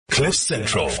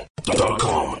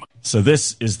CliffCentral.com. So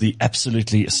this is the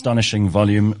absolutely astonishing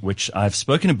volume which I've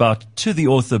spoken about to the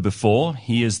author before.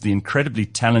 He is the incredibly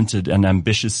talented and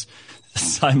ambitious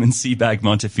Simon Sebag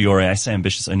Montefiore. I say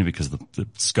ambitious only because of the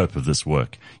scope of this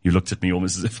work. You looked at me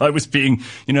almost as if I was being,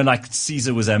 like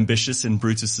Caesar was ambitious in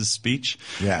Brutus's speech.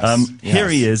 Yes. Here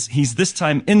he is. He's this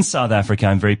time in South Africa,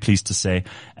 I'm very pleased to say,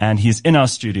 and he's in our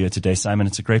studio today. Simon,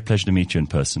 it's a great pleasure to meet you in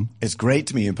person. It's great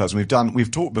to meet you in person.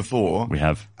 We've talked before. We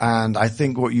have. And I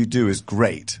think what you do is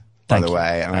great, by the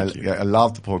way. And I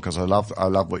love the podcast. I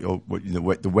love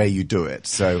the way you do it.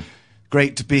 So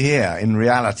great to be here in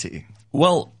reality.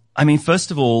 Well, first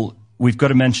of all, we've got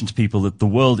to mention to people that The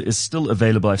World is still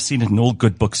available. I've seen it in all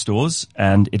good bookstores,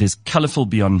 and it is colorful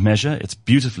beyond measure. It's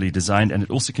beautifully designed, and it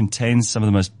also contains some of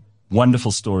the most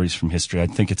wonderful stories from history. I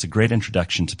think it's a great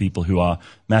introduction to people who are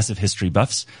massive history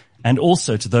buffs, and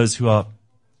also to those who are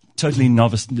total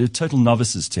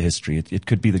novices to history. It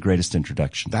could be the greatest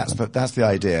introduction. That's the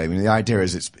idea. The idea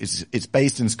is it's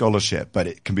based in scholarship, but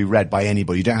it can be read by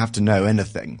anybody. You don't have to know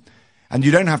anything, and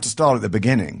you don't have to start at the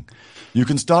beginning. You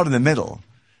can start in the middle,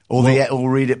 or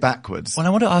read it backwards. Well, I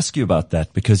want to ask you about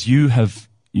that because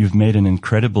you've made an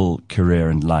incredible career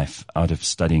and life out of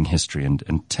studying history and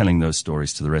telling those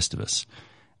stories to the rest of us.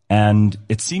 And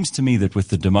it seems to me that with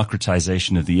the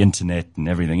democratization of the internet and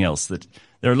everything else, that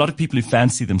there are a lot of people who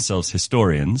fancy themselves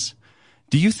historians.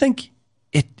 Do you think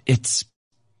it's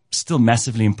still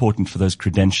massively important for those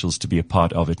credentials to be a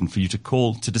part of it and for you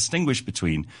to distinguish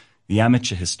between the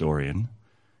amateur historian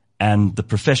and the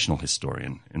professional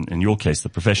historian, in your case, the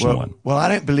professional one? Well, I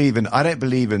don't believe in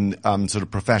sort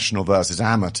of professional versus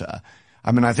amateur.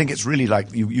 I think it's really like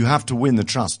you have to win the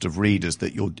trust of readers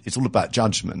that it's all about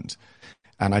judgment.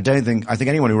 And I think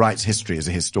anyone who writes history is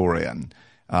a historian.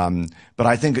 But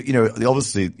I think,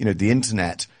 obviously, the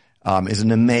internet, is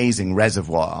an amazing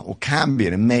reservoir, or can be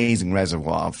an amazing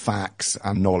reservoir of facts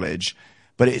and knowledge.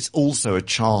 But it's also a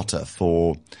charter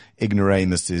for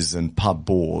ignoramuses and pub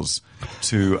bores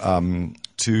to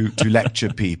lecture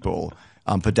people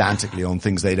pedantically on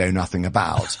things they know nothing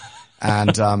about,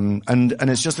 and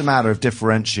it's just a matter of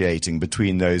differentiating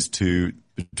between those two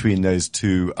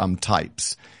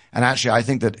types. And actually, I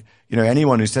think that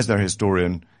anyone who says they're a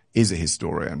historian is a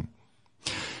historian.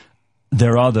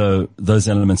 There are those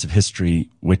elements of history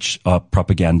which are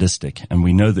propagandistic, and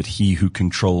we know that he who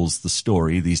controls the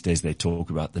story, these days they talk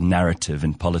about the narrative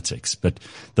in politics, but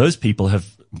those people have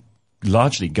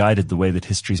largely guided the way that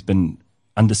history's been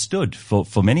understood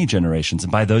for many generations.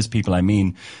 And by those people, I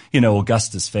mean,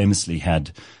 Augustus famously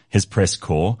had his press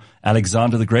corps.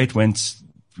 Alexander the Great went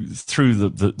through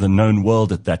the known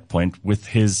world at that point with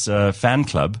his fan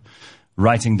club,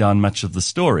 writing down much of the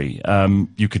story.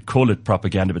 You could call it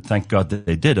propaganda, but thank God that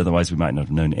they did. Otherwise, we might not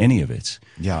have known any of it.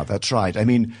 Yeah, that's right.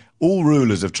 All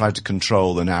rulers have tried to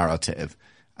control the narrative,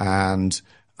 and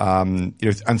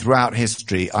and throughout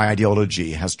history,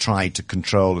 ideology has tried to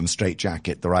control and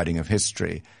straitjacket the writing of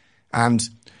history. And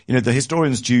the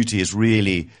historian's duty is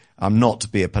really not to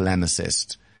be a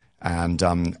polemicist and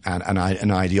an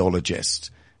ideologist.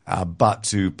 But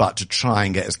to try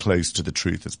and get as close to the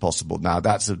truth as possible. Now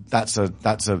that's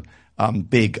a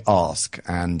big ask,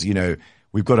 and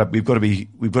we've got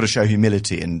to show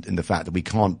humility in the fact that we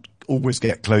can't always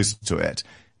get close to it.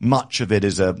 Much of it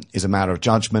is a matter of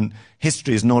judgment.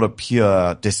 History is not a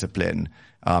pure discipline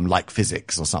like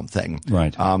physics or something,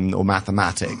 right? Or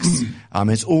mathematics.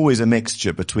 It's always a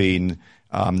mixture between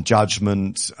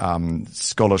judgment,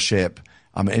 scholarship.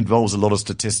 It involves a lot of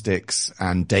statistics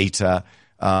and data.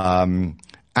 And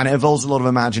it involves a lot of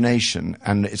imagination,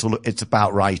 and it's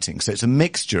about writing. So it's a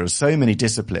mixture of so many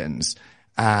disciplines,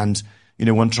 and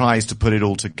one tries to put it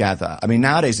all together.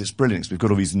 Nowadays it's brilliant. We've got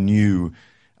all these new,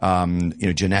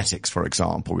 genetics, for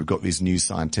example. We've got these new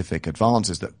scientific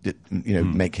advances that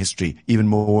make history even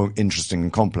more interesting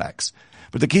and complex.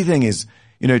 But the key thing is,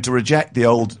 to reject the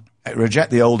old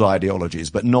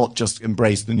ideologies, but not just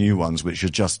embrace the new ones, which are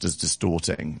just as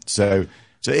distorting. So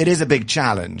it is a big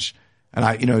challenge. And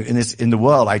in the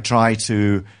world, I try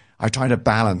to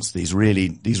balance these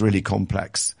really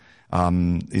complex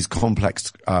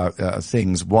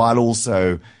things while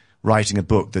also writing a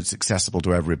book that's accessible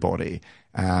to everybody.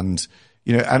 And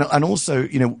also,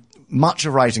 much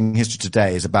of writing history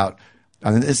today is about,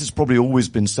 and this has probably always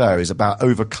been so, is about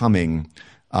overcoming,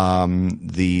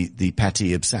 the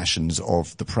petty obsessions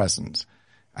of the present.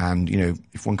 And,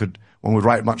 if one would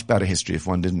write much better history if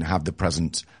one didn't have the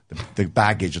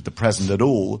baggage of the present at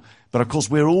all. But of course,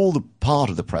 we're all the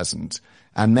part of the present,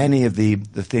 and many of the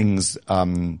things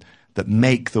that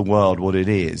make the world what it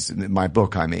is, in my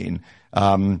book,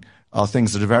 are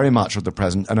things that are very much of the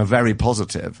present and are very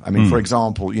positive. I mean, for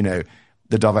example, you know,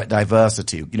 the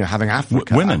diversity, you know, having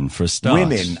Africa. Women, for a start.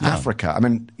 Women, yeah. Africa. I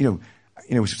mean, you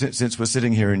know, since we're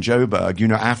sitting here in Joburg, you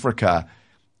know, Africa,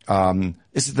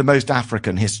 this is the most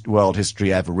African world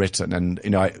history ever written. And, you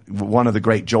know, one of the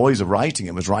great joys of writing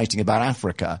it was writing about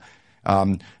Africa.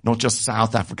 Not just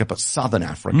South Africa, but Southern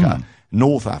Africa,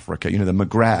 North Africa, you know, the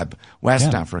Maghreb,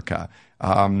 West Africa,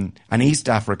 and East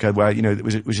Africa, where, you know,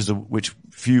 which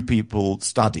few people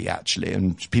study actually,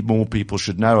 and more people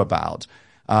should know about.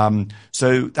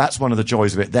 So that's one of the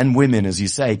joys of it. Then women, as you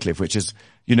say, Cliff, which is,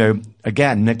 you know,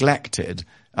 again, neglected.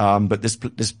 But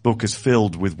this book is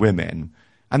filled with women.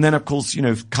 And then, of course, you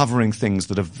know, covering things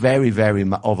that are very, very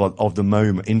of the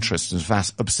moment, interests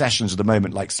and obsessions of the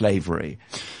moment, like slavery.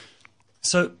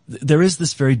 So there is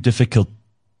this very difficult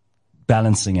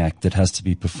balancing act that has to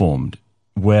be performed,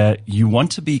 where you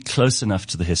want to be close enough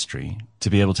to the history to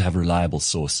be able to have reliable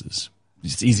sources.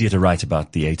 It's easier to write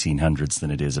about the 1800s than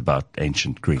it is about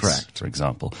ancient Greece, correct, for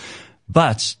example.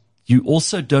 But you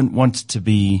also don't want to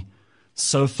be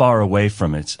so far away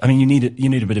from it. I mean, you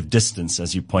need a bit of distance,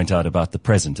 as you point out, about the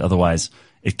present. Otherwise,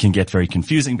 it can get very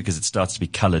confusing because it starts to be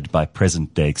colored by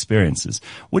present day experiences.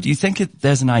 What do you think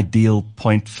there's an ideal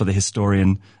point for the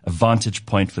historian, a vantage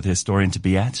point for the historian to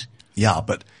be at? Yeah,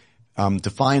 but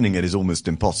defining it is almost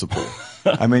impossible.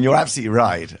 I mean, you're absolutely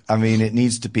right. I mean, it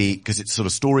needs to be, because it's sort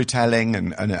of storytelling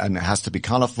and it has to be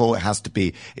colorful. It has to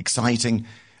be exciting.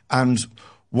 And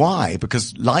why?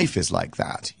 Because life is like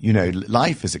that. You know,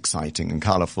 life is exciting and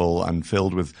colorful and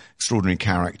filled with extraordinary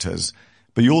characters.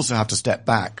 But you also have to step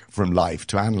back from life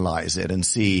to analyze it and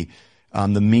see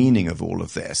the meaning of all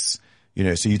of this. You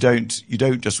know, so you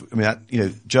don't just, I mean, you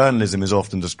know, journalism is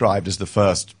often described as the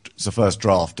first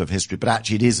draft of history, but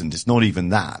actually it isn't. It's not even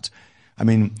that. I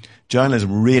mean,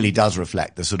 journalism really does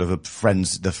reflect the sort of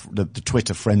the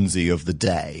Twitter frenzy of the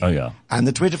day. Oh, yeah. And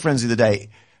the Twitter frenzy of the day,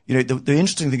 you know, the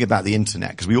interesting thing about the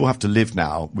internet, because we all have to live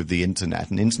now with the internet,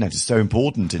 and the internet is so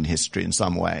important in history in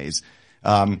some ways.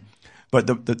 But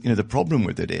the problem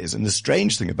with it is, and the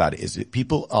strange thing about it is that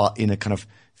people are in a kind of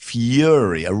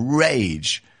fury, a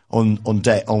rage on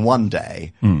one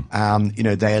day. You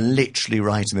know, they are literally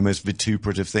writing the most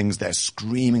vituperative things. They're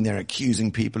screaming, they're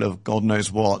accusing people of God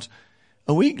knows what.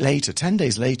 A week later, 10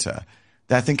 days later,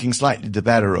 they're thinking slightly the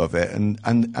better of it,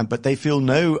 but they feel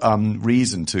no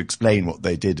reason to explain what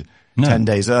they did 10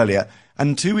 days earlier.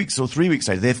 And 2 weeks or 3 weeks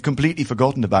later, they've completely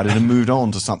forgotten about it and moved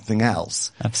on to something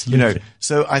else. Absolutely. You know,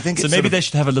 so I think so maybe they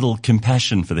should have a little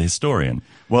compassion for the historian.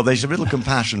 Well, they should have a little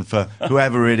compassion for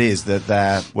whoever it is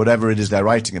that whatever it is they're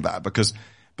writing about, because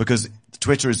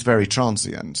Twitter is very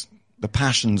transient.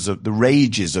 The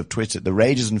rages of Twitter, the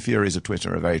rages and furies of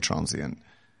Twitter are very transient.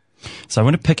 So I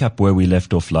want to pick up where we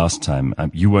left off last time.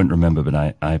 You won't remember,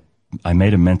 but I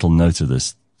made a mental note of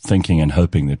this, thinking and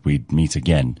hoping that we'd meet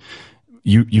again.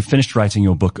 You finished writing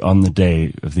your book on the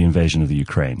day of the invasion of the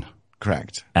Ukraine.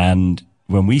 Correct. And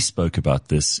when we spoke about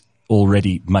this,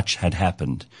 already much had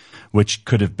happened, which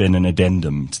could have been an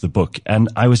addendum to the book. And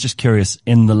I was just curious,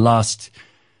 in the last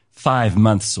 5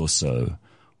 months or so,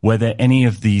 whether any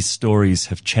of these stories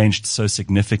have changed so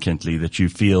significantly that you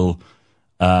feel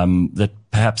that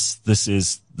perhaps this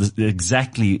is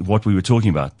exactly what we were talking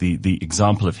about, the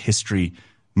example of history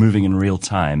moving in real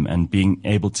time and being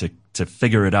able to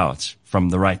figure it out from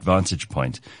the right vantage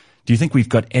point. Do you think we've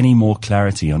got any more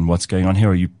clarity on what's going on here?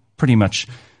 Or are you pretty much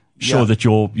sure that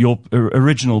your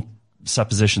original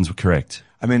suppositions were correct?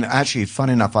 I mean, actually, fun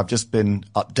enough, I've just been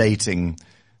updating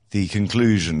the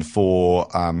conclusion for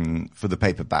the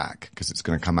paperback, because it's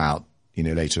going to come out, you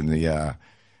know, later in the year.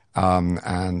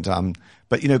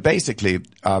 But, you know, basically,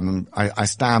 I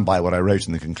stand by what I wrote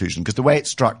in the conclusion, because the way it's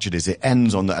structured is it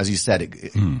ends on as you said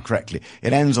it correctly,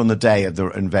 it ends on the day of the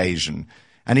invasion.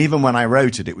 And even when I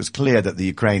wrote it, it was clear that the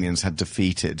Ukrainians had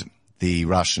defeated the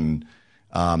Russian,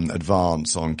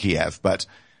 advance on Kiev. But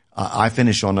I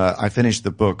finished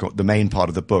the book, the main part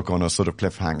of the book, on a sort of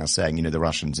cliffhanger saying, you know, the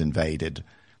Russians invaded, ...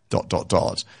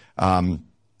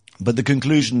 But the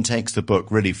conclusion takes the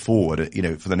book really forward, you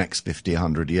know, for the next 50,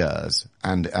 100 years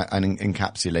and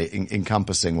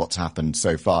encompassing what's happened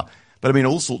so far. But I mean,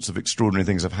 all sorts of extraordinary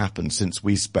things have happened since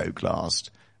we spoke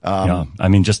last. Yeah. I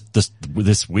mean, just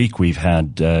this week we've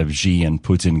had Xi and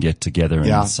Putin get together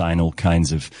and sign all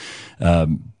kinds of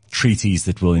treaties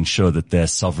that will ensure that their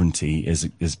sovereignty is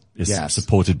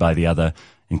supported by the other.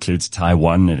 Includes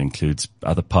Taiwan. It includes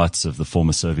other parts of the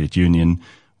former Soviet Union,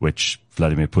 which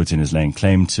Vladimir Putin is laying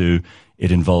claim to.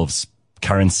 It involves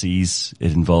currencies.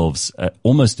 It involves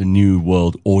almost a new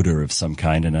world order of some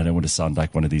kind. And I don't want to sound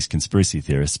like one of these conspiracy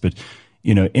theorists, but,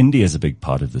 you know, India is a big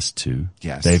part of this too.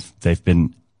 Yes. They've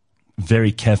been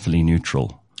very carefully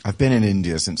neutral. I've been in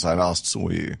India since I last saw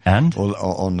you. And?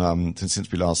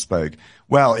 Since we last spoke.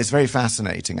 Well, it's very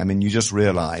fascinating. I mean, you just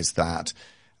realize that,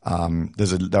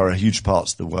 there are huge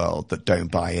parts of the world that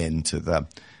don't buy into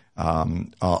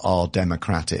our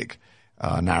democratic,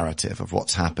 narrative of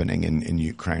what's happening in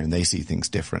Ukraine. They see things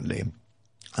differently.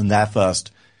 And their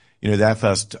sort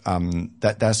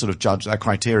of their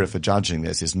criteria for judging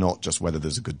this is not just whether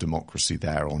there's a good democracy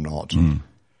there or not.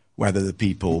 Whether the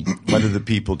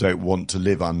people don't want to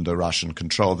live under Russian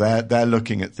control. They're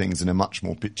looking at things in a much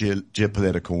more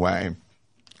geopolitical way.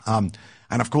 And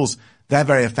of course, they're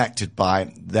very affected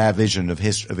by their vision of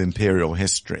imperial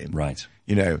history. Right.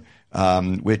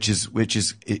 Which is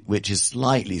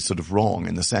slightly sort of wrong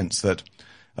in the sense that,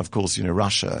 of course,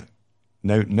 Russia,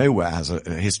 nowhere has a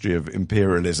history of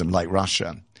imperialism like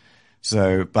Russia.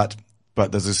 So, but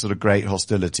there's a sort of great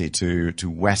hostility to the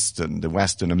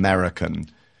Western American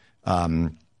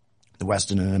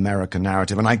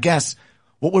narrative. And I guess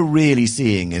what we're really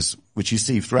seeing is, which you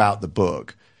see throughout the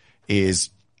book, is,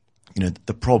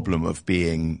 the problem of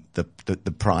being the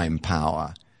prime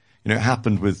power. It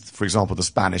happened with, for example, the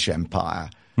Spanish Empire.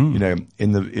 In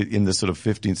the sort of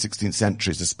 15th, 16th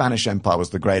centuries, the Spanish Empire was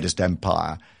the greatest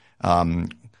empire, on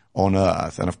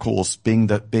earth. And of course, being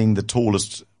the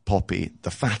tallest poppy,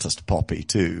 the fattest poppy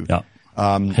too. Yeah.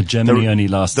 Hegemony only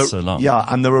lasts so long. Yeah,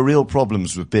 and there are real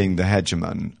problems with being the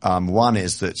hegemon. One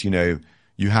is that,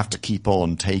 you have to keep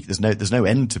on there's no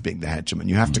end to being the hegemon.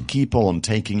 You have to keep on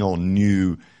taking on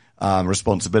new,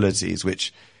 responsibilities,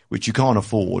 which you can't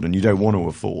afford and you don't want to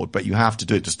afford, but you have to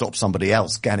do it to stop somebody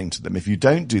else getting to them. If you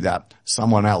don't do that,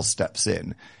 someone else steps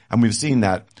in. And we've seen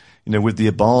that, with the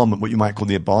Obama, what you might call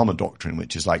the Obama doctrine,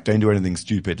 which is like, don't do anything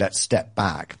stupid, let's step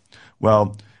back.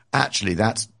 Well, actually,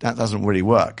 that doesn't really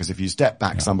work, because if you step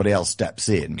back, somebody else steps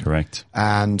in. Correct.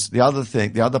 And the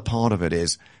other part of it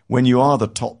is, when you are the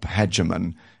top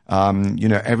hegemon,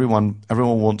 everyone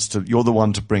wants to, you're the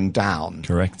one to bring down.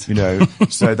 Correct.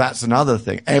 So that's another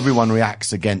thing. Everyone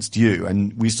reacts against you.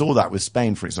 And we saw that with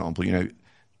Spain, for example.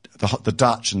 The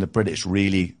Dutch and the British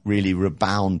really, really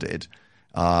rebounded,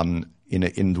 in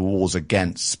the wars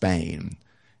against Spain.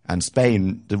 And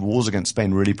the wars against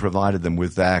Spain really provided them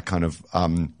with their kind of,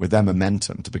 with their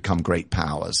momentum to become great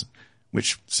powers,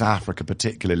 which South Africa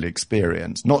particularly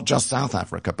experienced. Not just South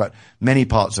Africa, but many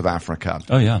parts of Africa.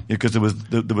 Oh, yeah. Because there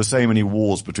were so many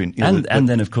wars between, and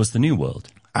then, of course, the New World.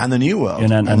 And the New World.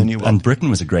 And Britain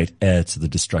was a great heir to the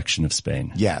destruction of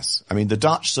Spain. Yes. I mean, the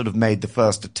Dutch sort of made the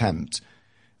first attempt,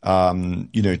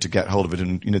 to get hold of it.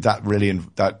 And,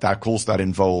 of course that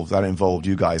involved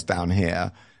you guys down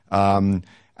here.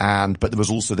 But there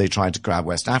was also, they tried to grab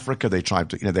West Africa. They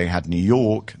tried to, they had New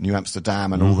York, New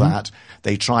Amsterdam and all that.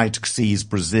 They tried to seize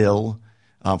Brazil,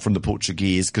 from the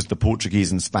Portuguese, because the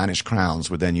Portuguese and Spanish crowns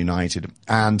were then united,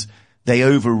 and they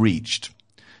overreached.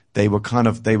 They were kind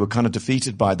of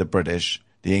defeated by the British,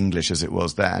 the English as it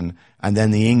was then, and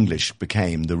then the English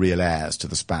became the real heirs to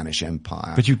the Spanish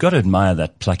Empire. But you've got to admire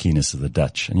that pluckiness of the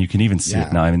Dutch, and you can even see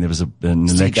it now. I mean, there was an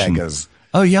election. Beggars.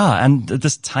 Oh yeah, and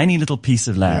this tiny little piece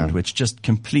of land which just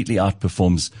completely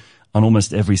outperforms on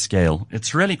almost every scale.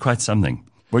 It's really quite something.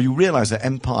 Well, you realize that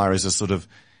empire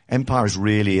is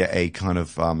really a kind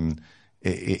of,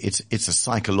 it's a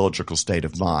psychological state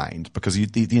of mind, because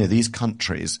these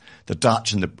countries, the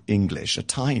Dutch and the English, are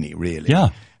tiny, really.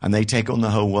 Yeah. And they take on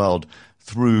the whole world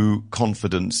through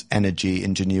confidence, energy,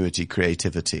 ingenuity,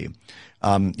 creativity.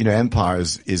 Empire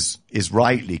is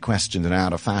rightly questioned and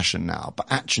out of fashion now, but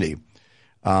actually,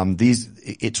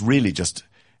 it's really just,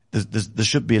 there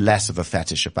should be less of a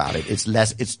fetish about it.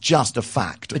 It's just a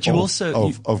fact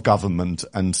of government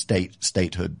and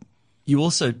statehood. You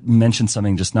also mentioned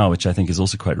something just now, which I think is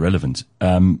also quite relevant.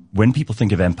 When people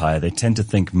think of empire, they tend to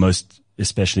think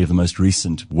especially of the most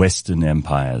recent Western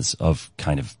empires of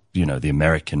kind of, the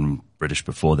American, British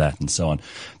before that and so on.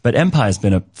 But empire has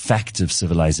been a fact of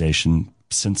civilization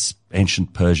since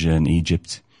ancient Persia and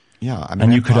Egypt. Yeah, I mean,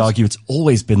 and you could argue it's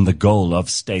always been the goal of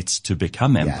states to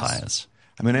become empires. Yes.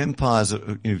 I mean, empires,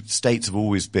 states have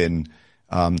always been,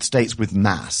 states with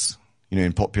mass,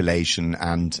 in population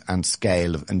and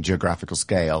scale and geographical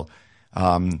scale.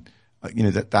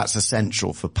 That's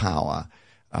essential for power,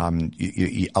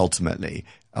 ultimately,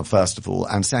 first of all.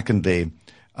 And secondly,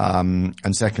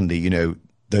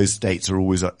 those states are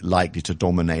always likely to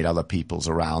dominate other peoples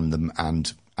around them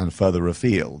and further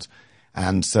afield.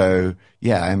 And so,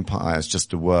 empire is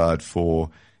just a word for,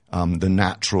 the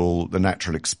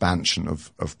natural expansion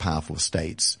of powerful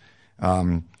states.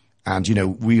 We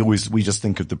just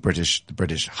think of the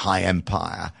British High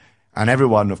Empire, and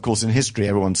everyone, of course, in history,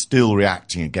 everyone's still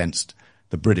reacting against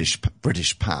the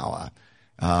British power.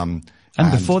 And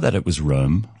before that, it was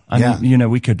Rome.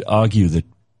 We could argue that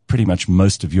pretty much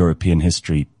most of European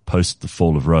history post the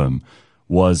fall of Rome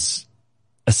was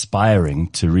aspiring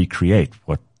to recreate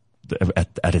what,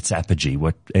 at its apogee,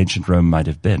 what ancient Rome might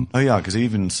have been. Oh yeah, because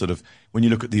even sort of when you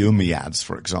look at the Umayyads,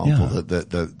 for example,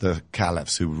 the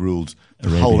caliphs who ruled the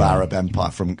whole Arab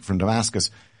Empire from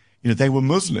Damascus, they were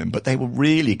Muslim, but they were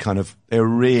really kind of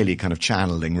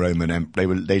channeling Roman.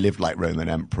 They lived like Roman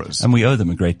emperors, and we owe them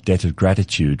a great debt of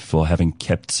gratitude for having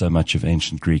kept so much of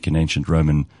ancient Greek and ancient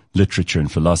Roman literature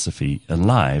and philosophy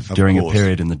alive during a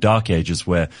period in the Dark Ages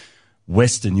where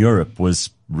Western Europe was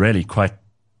really quite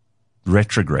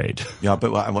retrograde. Yeah,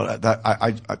 but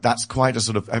that's quite a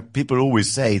sort of, people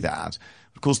always say that.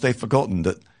 Of course, they've forgotten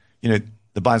that,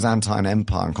 the Byzantine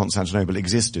Empire and Constantinople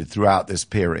existed throughout this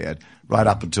period, right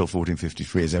up until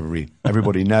 1453, as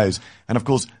everybody knows. And of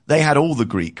course, they had all the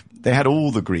Greek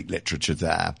literature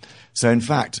there. So in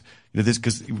fact,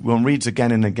 because one reads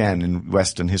again and again in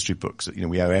Western history books,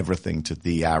 we owe everything to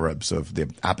the Arabs of the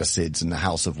Abbasids and the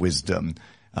House of Wisdom.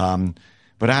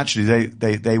 But actually,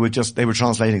 they were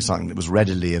translating something that was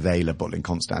readily available in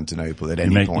Constantinople at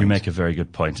any point. You make a very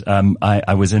good point.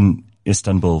 I was in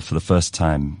Istanbul for the first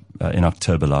time in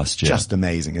October last year. Just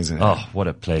amazing, isn't it? Oh, what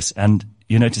a place! And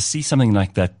to see something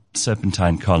like that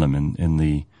serpentine column in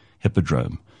the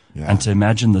Hippodrome, and to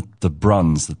imagine that the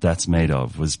bronze that's made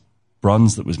of was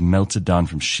bronze that was melted down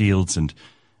from shields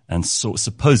and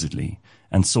supposedly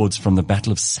swords from the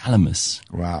Battle of Salamis.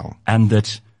 Wow! And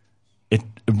that it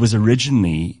was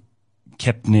originally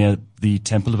kept near the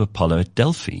Temple of Apollo at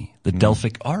Delphi, the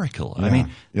Delphic Oracle. I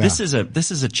mean, this is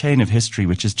a chain of history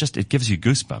which is just, it gives you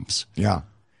goosebumps. Yeah.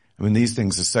 I mean, these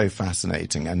things are so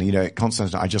fascinating. And,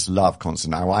 Constantine, I just love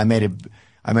Constantine. I made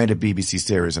a BBC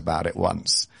series about it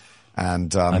once.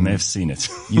 And, I may have seen it.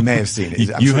 You may have seen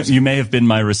it. You may have been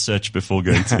my research before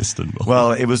going to Istanbul.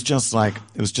 Well, it was just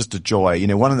a joy.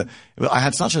 I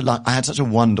had such a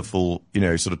wonderful,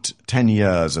 sort of 10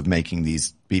 years of making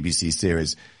these BBC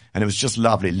series. And it was just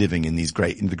lovely living in these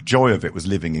the joy of it was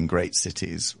living in great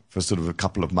cities for sort of a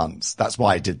couple of months. That's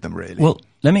why I did them, really. Well,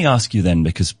 let me ask you then,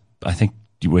 because I think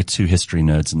we're two history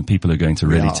nerds, and the people who are going to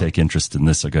really take interest in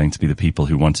this are going to be the people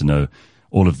who want to know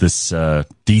all of this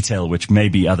detail, which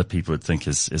maybe other people would think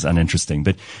is uninteresting.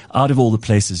 But out of all the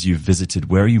places you've visited,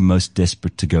 where are you most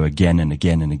desperate to go again and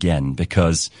again and again?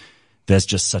 Because there's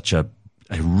just such a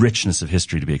richness of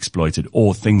history to be exploited,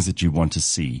 or things that you want to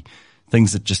see.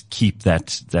 Things that just keep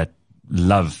that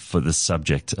love for the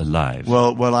subject alive.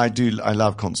 Well, I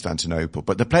love Constantinople,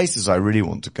 but the places I really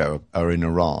want to go are in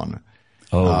Iran.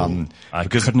 I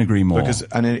couldn't agree more. Because,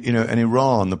 in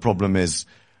Iran, the problem is,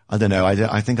 I don't know, I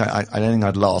don't think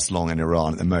I'd last long in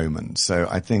Iran at the moment. So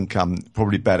I think,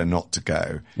 probably better not to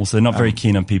go. Well, so they're not very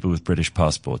keen on people with British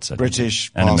passports,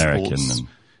 British and passports. American.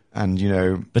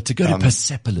 And, But to go to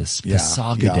Persepolis,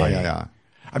 Pasargadae. Yeah.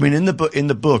 I mean, in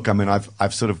the book, I mean,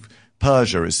 I've sort of,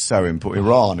 Persia is so important.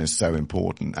 Iran is so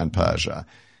important, and Persia.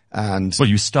 And well,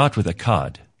 you start with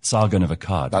Akkad, Sargon of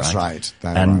Akkad. That's right.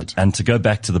 And to go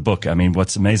back to the book, I mean,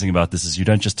 what's amazing about this is you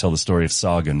don't just tell the story of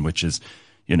Sargon, which is,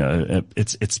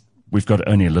 we've got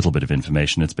only a little bit of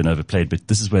information. It's been overplayed, but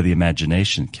this is where the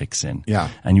imagination kicks in. Yeah.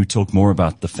 And you talk more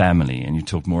about the family, and you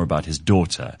talk more about his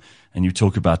daughter, and you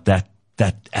talk about that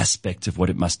aspect of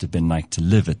what it must have been like to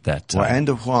live at that time. Well,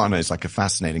 Enda Juana is like a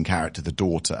fascinating character, the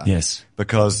daughter. Yes.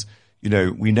 Because,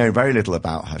 we know very little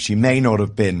about her. She may not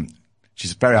have been,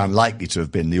 she's very unlikely to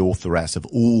have been the authoress of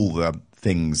all the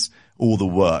things, all the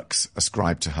works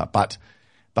ascribed to her. But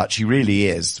she really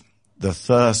is the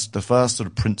first sort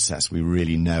of princess we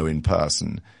really know in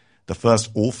person. The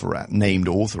first named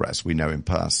authoress we know in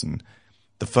person.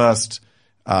 The first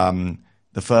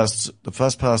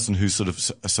person who's sort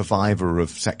of a survivor of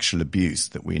sexual abuse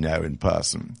that we know in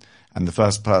person. And the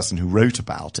first person who wrote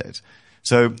about it.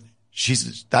 So,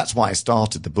 that's why I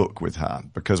started the book with her,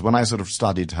 because when I sort of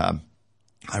studied her,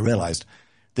 I realized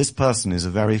this person is a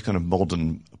very kind of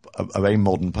a very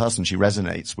modern person. She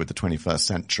resonates with the 21st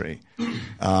century.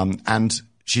 And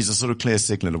she's a sort of clear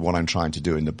signal of what I'm trying to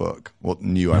do in the book, what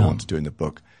I want to do in the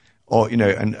book. Or,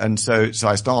 so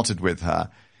I started with her,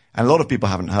 and a lot of people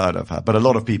haven't heard of her, but a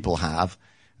lot of people have.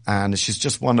 And she's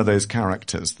just one of those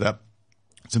characters that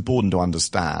it's important to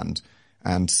understand.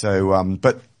 And so,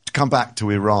 but, come back to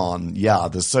Iran,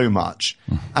 there's so much.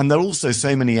 And there are also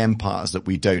so many empires that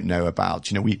we don't know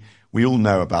about. We all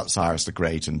know about Cyrus the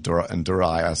Great and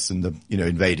Darius and the,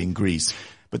 invading Greece.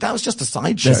 But that was just a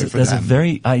sideshow for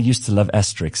them. I used to love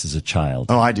Asterix as a child.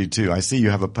 Oh, I do too. I see you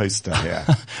have a poster here.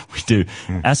 We do.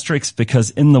 Asterix,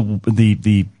 because in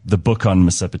the book on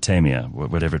Mesopotamia,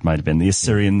 whatever it might have been, the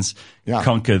Assyrians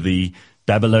conquer the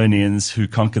Babylonians who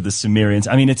conquered the Sumerians.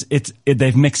 I mean,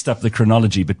 they've mixed up the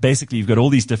chronology, but basically you've got all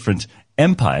these different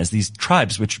empires, these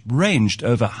tribes, which ranged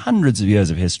over hundreds of years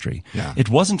of history. Yeah. It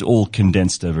wasn't all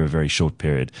condensed over a very short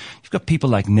period. You've got people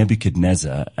like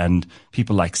Nebuchadnezzar and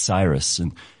people like Cyrus.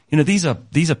 And, these are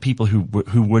people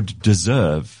who would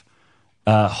deserve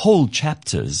whole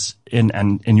chapters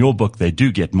and in your book, they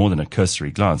do get more than a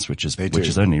cursory glance, which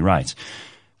is only right.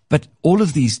 But all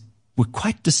of these were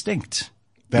quite distinct.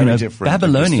 Very different.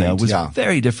 Babylonia was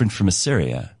very different from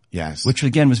Assyria. Yes. Which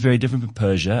again was very different from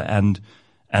Persia and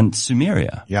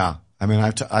Sumeria. Yeah. I mean,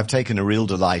 I've taken a real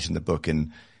delight in the book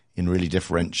in really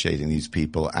differentiating these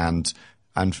people and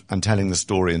telling the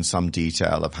story in some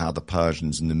detail of how the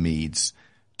Persians and the Medes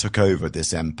took over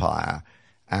this empire.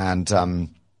 And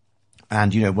one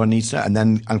needs to, and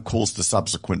then, of course, the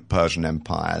subsequent Persian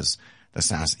empires, the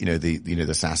House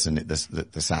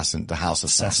of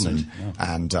Sassanid,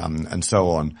 and so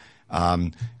on,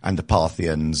 and the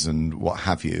Parthians and what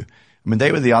have you. I mean,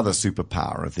 they were the other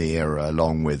superpower of the era,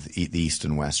 along with the East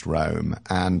and West Rome.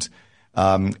 And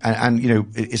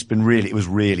it was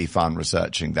really fun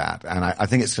researching that. And I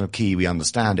think it's kind of key we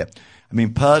understand it. I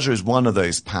mean, Persia is one of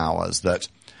those powers that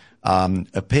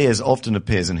often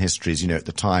appears in histories, at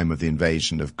the time of the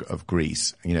invasion of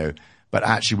Greece, but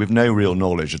actually with no real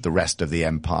knowledge of the rest of the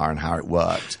empire and how it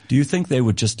worked. Do you think they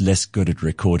were just less good at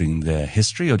recording their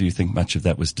history, or do you think much of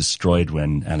that was destroyed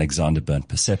when Alexander burnt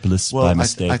Persepolis by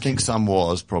mistake? I think some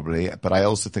was probably, but I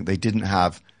also think they didn't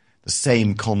have the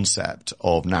same concept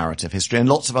of narrative history. And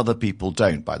lots of other people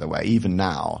don't, by the way, even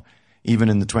now. Even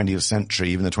in the 20th century,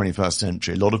 even the 21st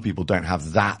century, a lot of people don't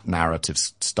have that narrative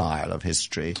style of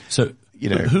history. So,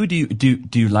 who do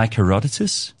you like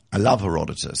Herodotus? I love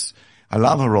Herodotus. I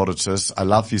love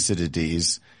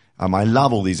Thucydides. I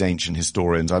love all these ancient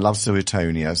historians. I love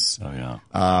Suetonius. Oh yeah.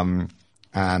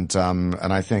 And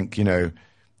I think,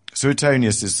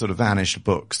 Suetonius is sort of vanished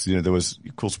books. There was,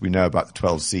 of course, we know about the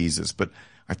 12 Caesars, but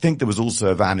I think there was also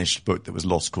a vanished book that was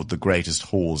lost called The Greatest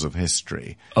Whores of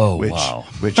History. Oh, wow.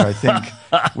 Which I think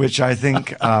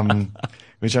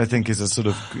is a sort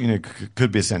of,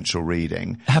 could be essential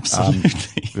reading.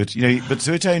 Absolutely. But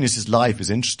Suetonius' life is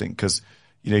interesting because,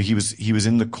 he was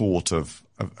in the court of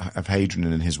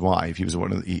Hadrian and his wife. He was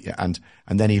and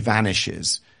then he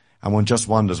vanishes. And one just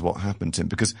wonders what happened to him,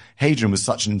 because Hadrian was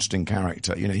such an interesting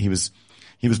character. He was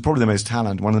probably one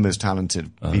of the most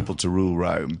talented people to rule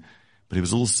Rome. But he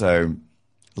was also,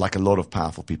 like a lot of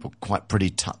powerful people, pretty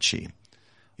touchy.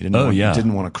 He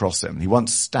didn't want to cross him. He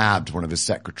once stabbed one of his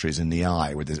secretaries in the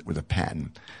eye with a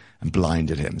pen and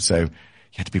blinded him. So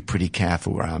he had to be pretty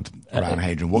careful around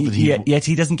Hadrian. Yet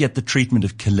he doesn't get the treatment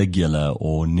of Caligula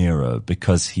or Nero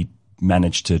because he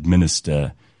managed to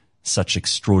administer such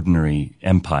extraordinary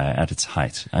empire at its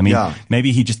height. I mean,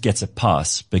 maybe he just gets a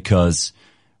pass because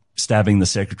stabbing the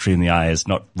secretary in the eye is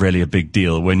not really a big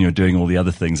deal when you're doing all the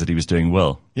other things that he was doing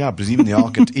well. Yeah, because even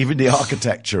the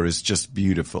architecture is just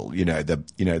beautiful. The Pantheon.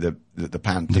 The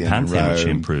Pantheon, Rome, which he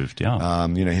improved. Yeah.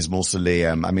 His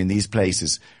mausoleum. I mean, these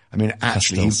places. I mean,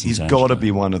 actually, he's got to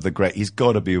be one of the great. He's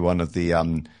got to be one of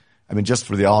the. Just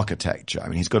for the architecture. I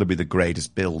mean, he's got to be the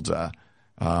greatest builder.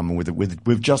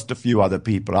 With just a few other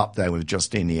people up there, with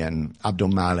Justinian, Abdul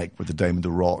Malik with the Dome of the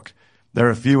Rock. There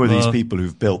are a few of these people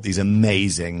who've built these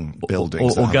amazing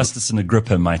buildings. Augustus and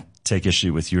Agrippa might take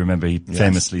issue with you. Remember, he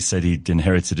famously said he'd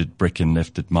inherited it brick and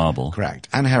left it marble. Correct.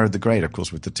 And Herod the Great, of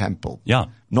course, with the temple. Yeah.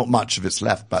 Not much of it's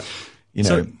left, but,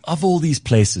 So, of all these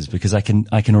places, because I can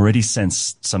already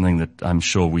sense something that I'm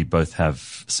sure we both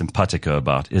have simpatico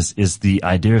about, is the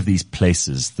idea of these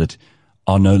places that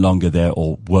are no longer there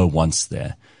or were once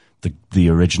there. The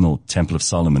original Temple of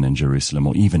Solomon in Jerusalem,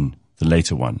 or even the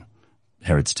later one,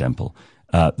 Herod's Temple,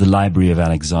 the Library of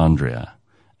Alexandria.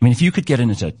 I mean, if you could get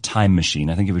into a time machine,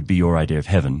 I think it would be your idea of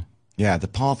heaven. Yeah, the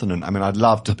Parthenon. I mean, I'd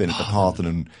love to have been at the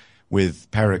Parthenon with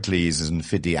Pericles and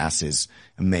Phidias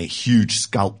and make huge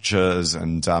sculptures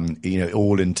and,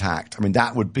 all intact. I mean,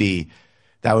 that would be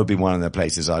one of the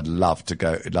places I'd love to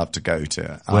go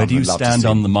to. Where do you stand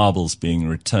on the marbles being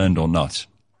returned or not?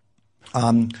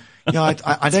 I don't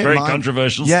very mind.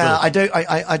 Controversial. Yeah,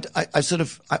 still.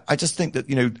 I just think that,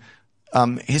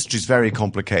 history is very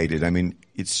complicated. I mean,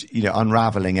 it's,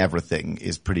 unraveling everything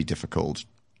is pretty difficult.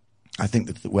 I think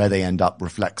that where they end up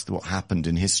reflects what happened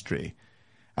in history.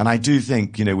 And I do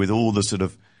think, with all the sort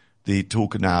of the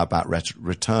talk now about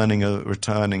returning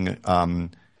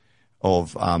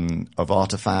of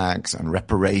artifacts and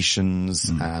reparations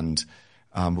and,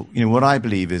 what I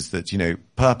believe is that,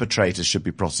 perpetrators should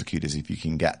be prosecuted if you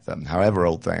can get them, however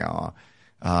old they are.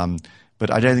 But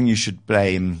I don't think you should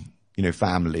blame,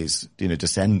 families,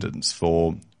 descendants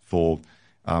for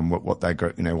what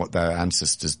their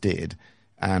ancestors did.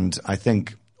 And I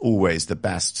think always the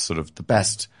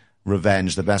best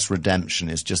revenge, the best redemption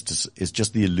is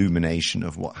just the illumination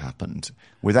of what happened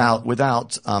without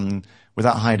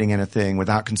hiding anything,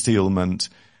 without concealment,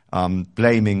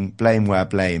 blame where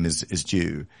blame is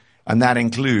due. And that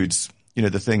includes,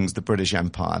 the things the British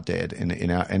Empire did.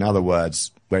 In other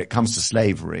words, where it comes to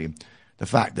slavery, the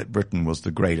fact that Britain was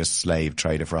the greatest slave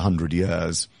trader for 100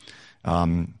 years,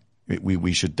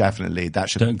 we should definitely,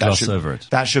 don't gloss over it.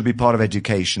 That should be part of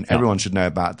education. Yeah. Everyone should know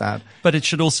about that. But it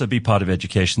should also be part of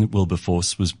education that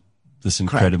Wilberforce was this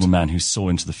incredible man who saw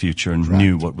into the future and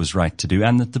knew what was right to do,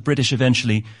 and that the British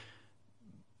eventually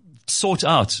sought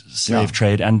out slave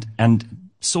trade and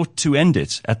sought to end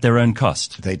it at their own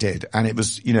cost. They did. And it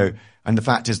was, and the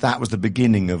fact is that was the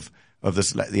beginning of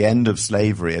the end of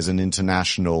slavery as an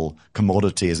international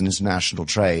commodity, as an international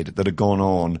trade that had gone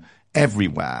on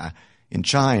everywhere. In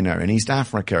China, in East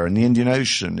Africa, in the Indian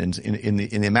Ocean, in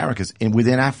the Americas,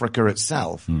 within Africa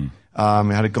itself. It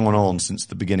had gone on since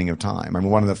the beginning of time. I mean,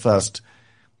 one of the first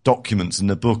documents in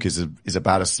the book is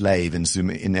about a slave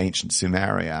in ancient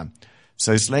Sumeria.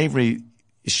 So slavery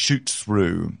shoots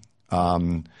through,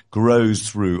 grows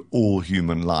through all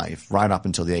human life, right up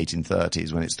until the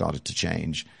 1830s when it started to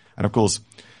change. And of course,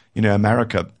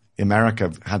 America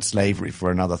had slavery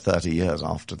for another 30 years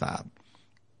after that.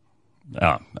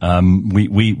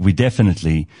 We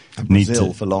definitely need to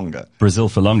Brazil for longer. Brazil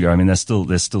for longer. I mean, there's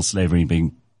still slavery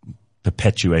being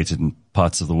perpetuated in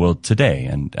parts of the world today,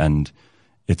 and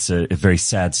it's a very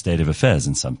sad state of affairs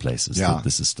in some places that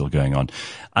this is still going on.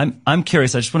 I'm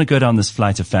curious. I just want to go down this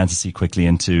flight of fantasy quickly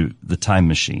into the time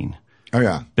machine. Oh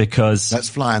yeah, because let's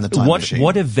fly in the time machine.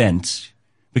 What event?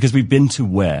 Because we've been to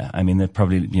where? I mean, they're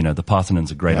probably the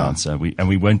Parthenon's a great answer.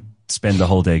 We won't spend the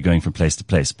whole day going from place to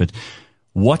place, but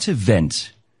what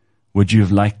event would you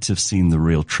have liked to have seen the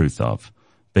real truth of?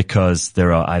 Because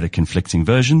there are either conflicting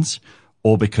versions,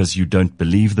 or because you don't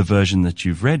believe the version that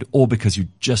you've read, or because you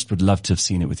just would love to have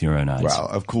seen it with your own eyes. Well,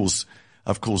 of course,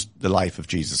 the life of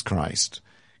Jesus Christ,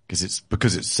 because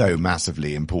it's so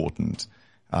massively important.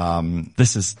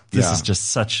 This is just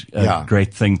such a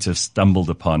great thing to have stumbled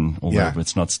upon, although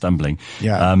it's not stumbling.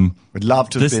 Yeah, we'd love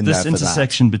to have been there for that. This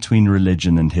intersection between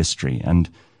religion and history, and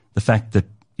the fact that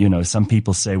some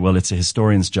people say, well, it's a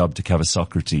historian's job to cover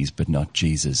Socrates, but not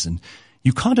Jesus. And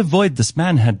you can't avoid this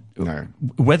man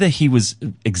whether he was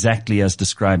exactly as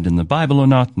described in the Bible or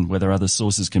not, and whether other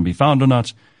sources can be found or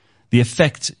not, the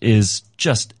effect is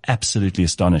just absolutely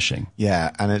astonishing. Yeah.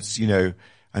 And it's, and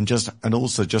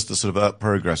also just the sort of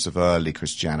progress of early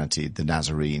Christianity, the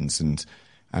Nazarenes, and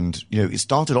it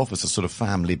started off as a sort of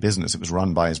family business. It was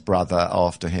run by his brother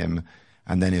after him,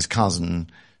 and then his cousin.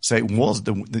 So it was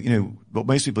what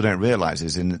most people don't realize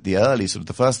is in the early sort of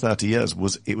the first 30 years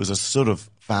it was a sort of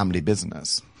family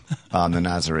business, the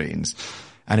Nazarenes.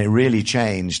 And it really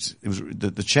changed. It was,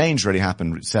 the change really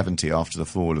happened at 70 after the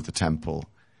fall of the temple,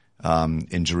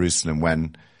 in Jerusalem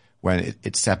when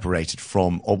it separated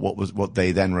from what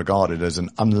they then regarded as an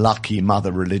unlucky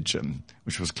mother religion,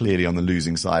 which was clearly on the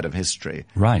losing side of history.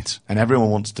 Right. And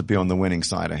everyone wants to be on the winning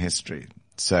side of history.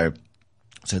 So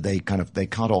they cut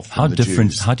off from the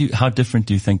Jews. How different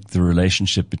do you think the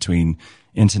relationship between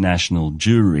international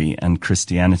Jewry and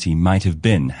Christianity might have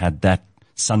been had that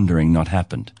sundering not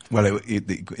happened? Well,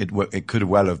 it could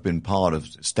well have been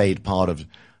stayed part of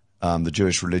the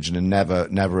Jewish religion and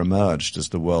never emerged as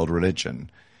the world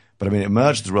religion. But I mean, it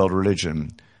emerged as world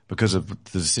religion because of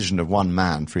the decision of one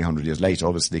man 300 years later,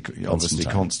 obviously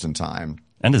Constantine.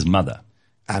 And his mother.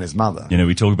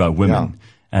 We talk about women,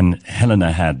 and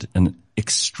Helena had an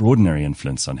extraordinary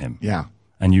influence on him. Yeah.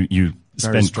 And you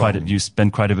spend quite a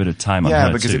bit of time on her.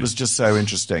 Yeah, because it was just so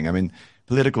interesting. I mean,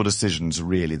 political decisions are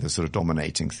really the sort of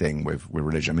dominating thing with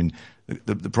religion. I mean,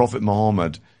 the Prophet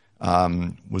Muhammad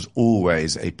was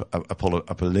always a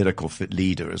political fit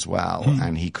leader as well,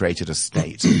 and he created a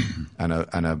state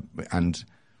and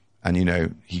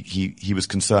he was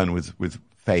concerned with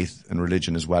faith and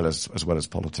religion as well as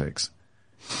politics.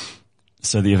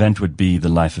 So the event would be the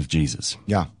life of Jesus.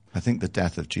 Yeah, I think the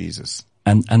death of Jesus.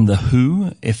 And the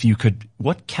who, if you could,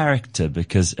 what character,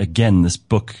 because again, this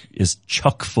book is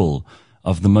chock full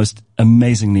of the most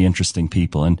amazingly interesting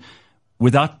people, and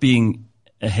without being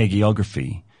a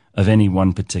hagiography of any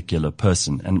one particular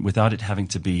person, and without it having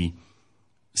to be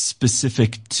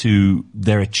specific to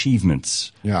their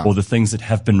achievements or the things that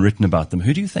have been written about them,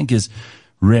 who do you think is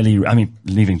really, I mean,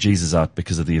 leaving Jesus out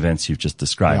because of the events you've just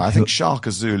described? Yeah, I think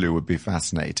Shaka Zulu would be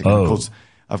fascinating.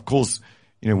 Of course,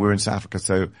 we're in South Africa,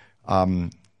 so,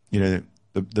 the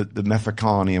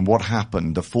Mefakani and what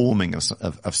happened, the forming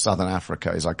of Southern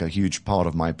Africa is like a huge part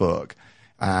of my book.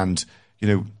 And,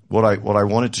 what I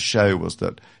wanted to show was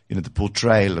that, the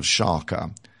portrayal of Shaka,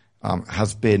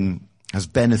 has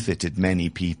benefited many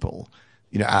people.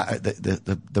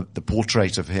 The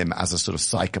portrait of him as a sort of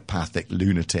psychopathic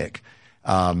lunatic,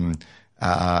 a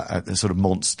sort of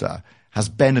monster, has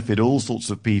benefited all sorts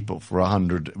of people for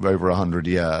over 100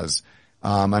 years.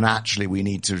 And actually we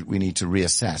need to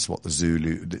reassess what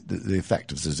the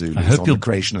effect of the Zulus on the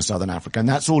creation of Southern Africa. And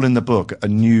that's all in the book, a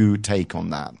new take on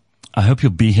that. I hope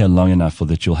you'll be here long enough or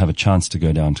that you'll have a chance to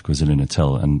go down to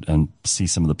KwaZulu-Natal and see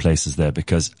some of the places there,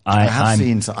 because I have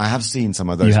seen some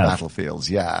of those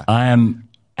battlefields. Yeah. I am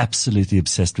absolutely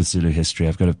obsessed with Zulu history.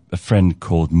 I've got a friend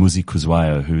called Muzi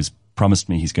Kuzwayo who's promised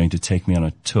me he's going to take me on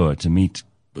a tour to meet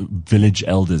village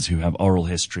elders who have oral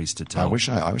histories to tell. I wish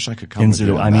I could come in with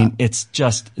Zulu. you on I mean, that. it's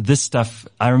just this stuff.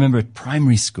 I remember at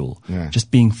primary school,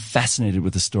 just being fascinated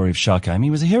with the story of Shaka. I mean, he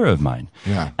was a hero of mine.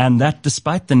 Yeah. And that,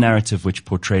 despite the narrative which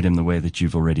portrayed him the way that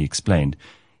you've already explained,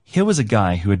 here was a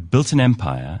guy who had built an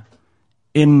empire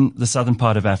in the southern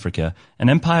part of Africa, an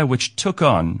empire which took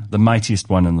on the mightiest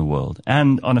one in the world,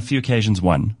 and on a few occasions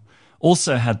won.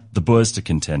 Also had the Boers to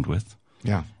contend with.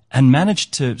 Yeah. And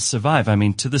managed to survive. I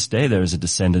mean, to this day, there is a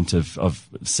descendant of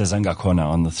Sezangakona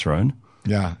on the throne.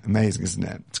 Yeah, amazing, isn't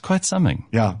it? It's quite something.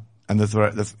 Yeah, and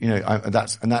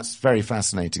that's very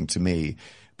fascinating to me.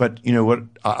 But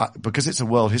because it's a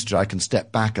world history, I can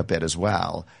step back a bit as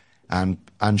well, and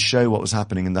show what was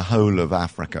happening in the whole of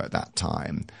Africa at that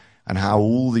time, and how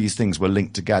all these things were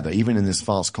linked together, even in this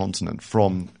vast continent,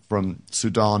 from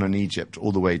Sudan and Egypt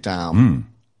all the way down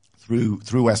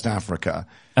through West Africa.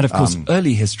 And of course,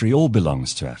 early history all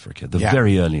belongs to Africa, the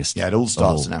very earliest. Yeah, it all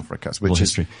starts in Africa, which is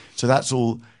history. So that's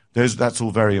all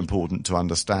very important to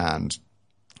understand.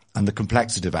 And the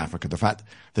complexity of Africa, the fact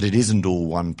that it isn't all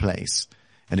one place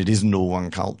and it isn't all one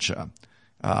culture,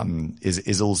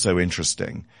 is also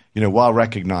interesting. While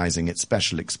recognizing its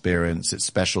special experience, its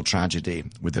special tragedy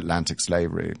with Atlantic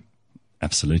slavery.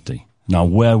 Absolutely. Now,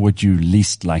 where would you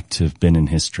least like to have been in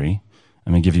history?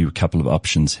 I'm going to give you a couple of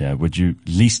options here. Would you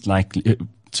least like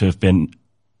to have been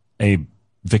a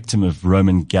victim of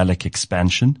Roman Gallic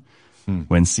expansion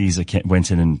when Caesar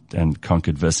went in and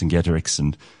conquered Vercingetorix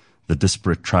and the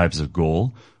disparate tribes of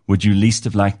Gaul? Would you least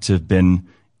have liked to have been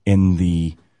in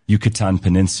the Yucatan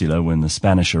Peninsula when the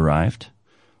Spanish arrived,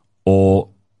 or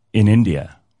in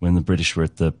India when the British were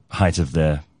at the height of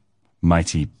their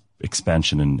mighty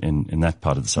expansion in that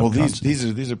part of the subcontinent?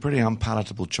 Well, these are pretty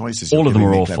unpalatable choices. All of them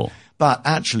are awful. But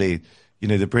actually,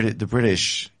 the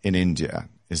British in India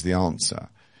is the answer,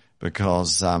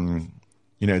 because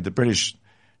the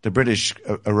British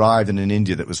arrived in an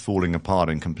India that was falling apart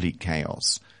in complete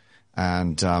chaos,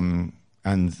 and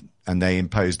they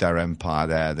imposed their empire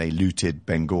there. They looted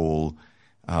Bengal.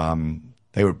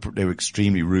 They were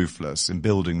extremely ruthless in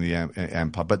building the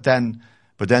empire. But then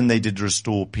they did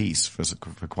restore peace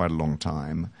for quite a long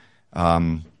time.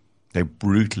 They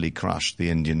brutally crushed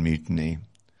the Indian Mutiny.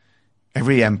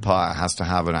 Every empire has to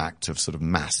have an act of sort of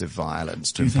massive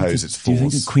violence to impose its force. Do you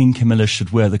think that Queen Camilla should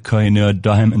wear the Koh-i-Noor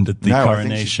diamond at the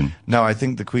coronation? I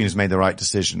think the Queen has made the right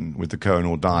decision with the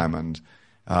Koh-i-Noor diamond.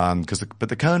 But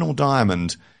the Koh-i-Noor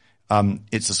diamond,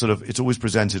 it's always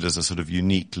presented as a sort of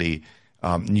unique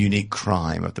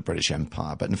crime of the British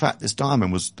Empire. But in fact, this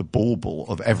diamond was the bauble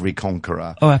of every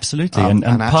conqueror. Oh, absolutely. And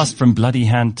passed from bloody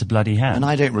hand to bloody hand. And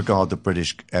I don't regard the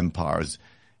British Empire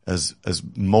as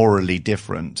morally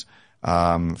different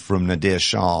from Nadir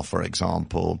Shah, for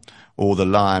example, or the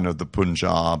Lion of the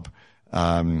Punjab,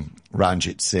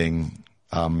 Ranjit Singh,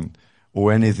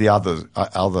 or any of the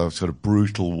other sort of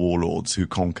brutal warlords who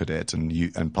conquered it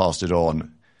and passed it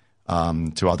on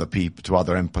to other people,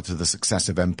 to the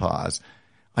successive empires.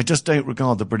 I just don't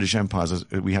regard the British empires as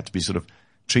we have to be sort of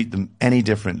treat them any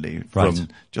differently from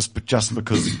just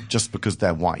because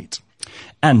they're white.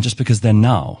 And just because they're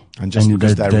now. And just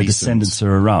because their descendants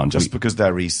are around. Just because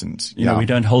they're recent. You know, we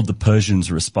don't hold the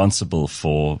Persians responsible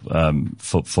for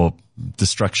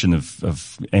destruction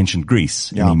of ancient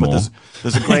Greece anymore. But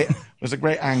there's a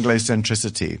great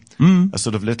Anglo-centricity, a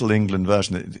sort of Little England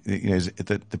version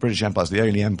that, the British Empire is the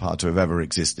only empire to have ever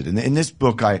existed. In this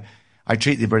book, I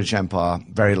treat the British Empire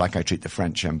very like I treat the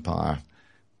French Empire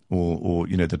or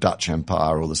the Dutch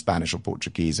Empire or the Spanish or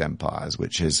Portuguese empires,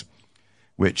 which is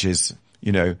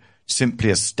simply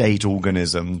a state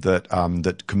organism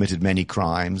that committed many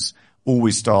crimes,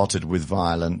 always started with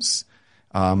violence,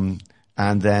 and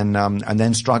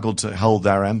then struggled to hold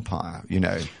their empire.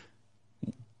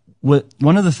 Well,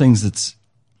 one of the things that's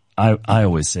I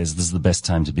always say is this is the best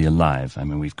time to be alive. I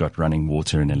mean, we've got running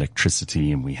water and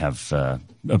electricity, and we have a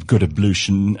good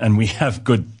ablution, and we have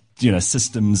good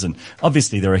systems. And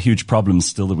obviously there are huge problems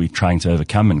still that we're trying to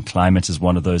overcome, and climate is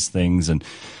one of those things, and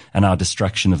our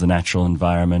destruction of the natural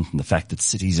environment, and the fact that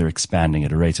cities are expanding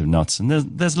at a rate of knots. And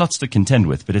there's lots to contend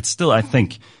with, but it's still, I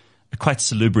think, a quite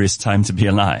salubrious time to be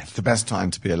alive. It's the best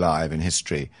time to be alive in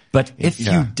history. But if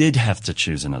you did have to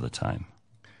choose another time,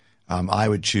 I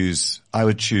would choose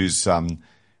Harun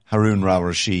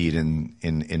al-Rashid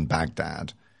in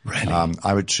Baghdad. Really?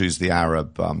 I would choose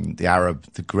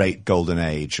the great golden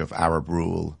age of Arab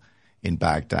rule in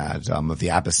Baghdad, of the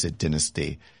Abbasid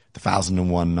dynasty, the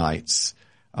 1001 Nights.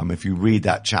 If you read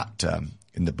that chapter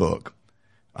in the book,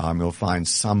 you'll find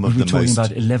some of the most... We're talking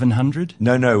about 1100?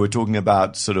 No, we're talking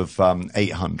about sort of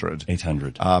 800.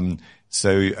 800. So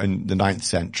in the 9th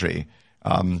century,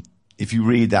 if you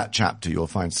read that chapter, you'll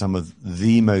find some of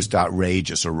the most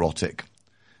outrageous erotic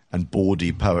and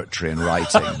bawdy poetry and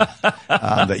writing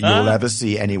that you'll ever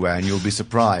see anywhere, and you'll be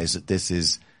surprised that this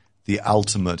is the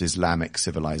ultimate Islamic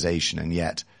civilization, and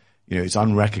yet, it's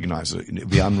unrecognizable.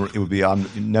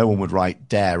 No one would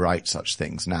dare write such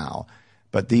things now.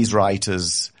 But these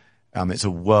writers, it's a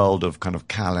world of kind of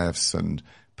caliphs and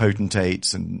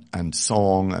potentates and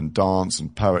song and dance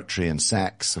and poetry and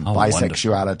sex and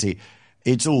bisexuality. Wonderful.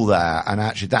 It's all there, and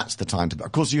actually that's the time to.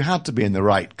 Of course, you had to be in the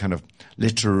right kind of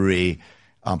literary,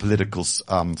 political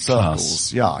circles.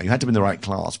 Class. Yeah, you had to be in the right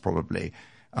class probably,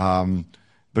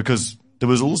 because there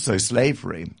was also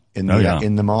slavery in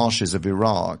the marshes of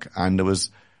Iraq, and there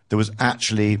was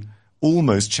actually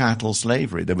almost chattel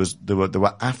slavery. There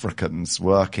were Africans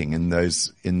working in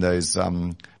those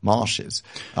marshes,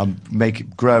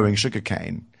 growing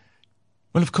sugarcane.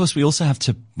 Well, of course, we also have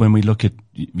to, when we look at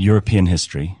European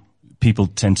history, people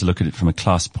tend to look at it from a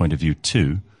class point of view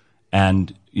too.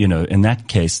 And, in that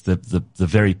case, the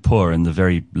very poor and the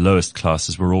very lowest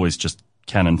classes were always just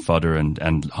cannon fodder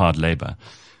and hard labor.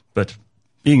 But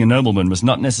being a nobleman was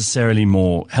not necessarily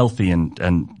more healthy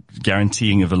and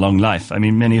guaranteeing of a long life. I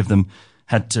mean, many of them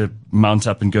had to mount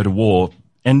up and go to war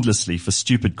endlessly for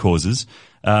stupid causes.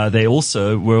 They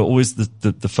also were always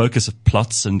the focus of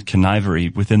plots and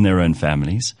connivery within their own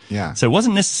families. Yeah. So it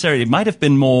wasn't necessarily, it might have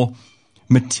been more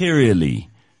materially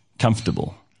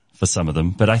comfortable for some of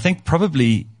them, but I think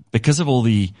probably because of all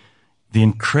the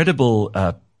incredible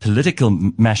political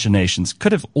machinations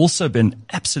could have also been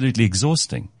absolutely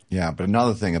exhausting. Yeah, but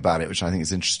another thing about it, which I think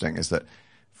is interesting, is that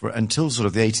until sort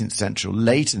of the 18th century,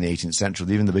 late in the 18th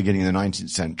century, even the beginning of the 19th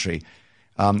century,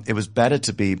 it was better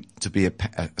to be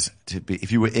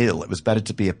if you were ill, it was better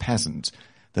to be a peasant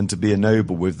than to be a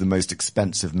noble with the most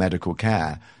expensive medical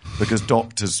care, because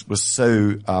doctors were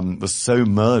so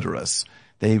murderous.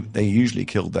 They usually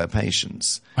killed their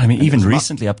patients. I mean, even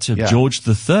recently, up to George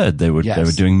III, they were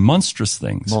doing monstrous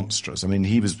things. Monstrous. I mean,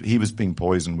 he was being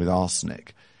poisoned with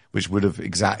arsenic, which would have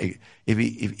if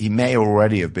he may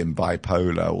already have been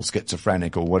bipolar or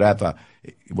schizophrenic or whatever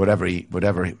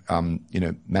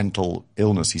mental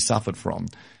illness he suffered from,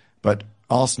 but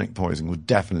arsenic poisoning would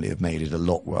definitely have made it a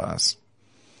lot worse.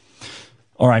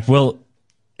 All right. Well,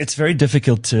 it's very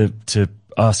difficult to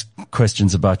ask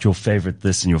questions about your favorite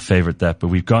this and your favorite that, but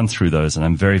we've gone through those, and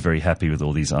I'm very, very happy with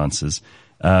all these answers.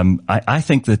 I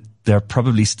think that there are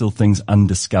probably still things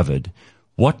undiscovered.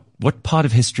 What part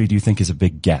of history do you think is a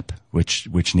big gap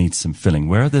which needs some filling?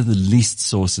 Where are the least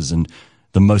sources and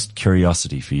the most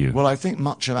curiosity for you? Well, I think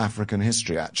much of African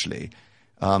history, actually.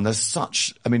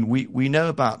 We know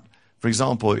about, for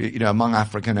example, among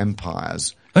African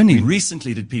empires. Only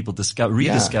recently did people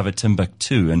rediscover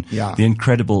Timbuktu and the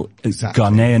incredible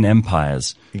Ghanaian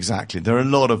empires. Exactly. There are a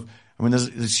lot of,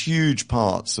 there's huge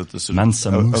parts of the sort of Mansa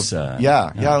Musa.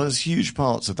 There's huge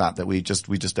parts of that we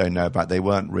just don't know about. They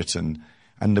weren't written,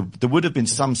 and there would have been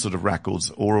some sort of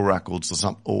records, oral records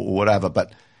or whatever,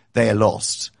 but they are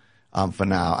lost for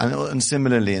now. And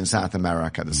similarly in South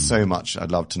America, there's so much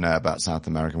I'd love to know about South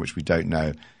America which we don't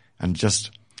know, and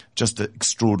just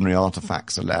extraordinary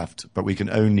artifacts are left, but we can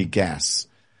only guess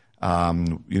how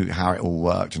it all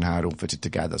worked and how it all fitted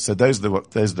together. So those are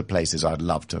the places I'd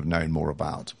love to have known more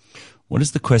about. What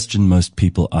is the question most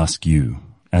people ask you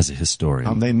as a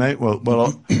historian?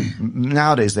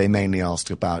 Nowadays they mainly ask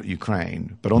about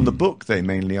Ukraine, but on the book they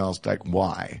mainly ask like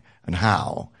why and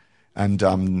how, and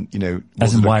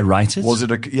as in why write it?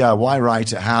 Why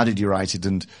write it? How did you write it?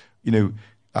 And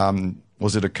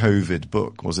was it a COVID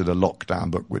book? Was it a lockdown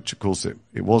book? Which, of course, it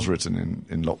was written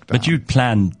in lockdown. But you'd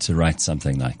planned to write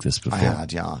something like this before. I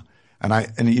had, yeah.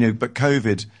 But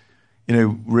COVID,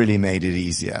 really made it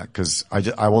easier, because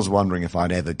I was wondering if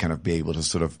I'd ever kind of be able to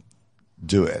sort of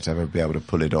do it, ever be able to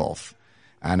pull it off,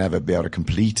 and ever be able to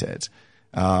complete it.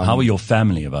 How were your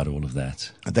family about all of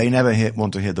that? They never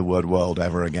want to hear the word world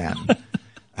ever again.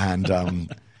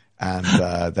 And And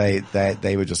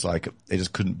they were just like, they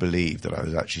just couldn't believe that I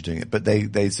was actually doing it. But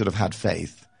they sort of had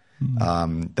faith.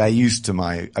 They're used to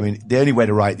the only way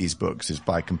to write these books is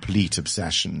by complete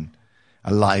obsession,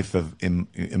 a life of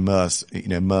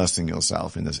immersing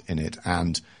yourself in it,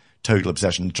 and total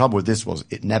obsession. The trouble with this was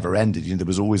it never ended. There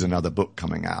was always another book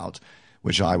coming out,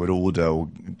 which I would order or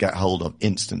get hold of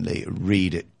instantly,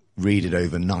 read it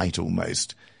overnight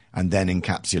almost, and then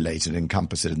encompass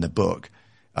it in the book.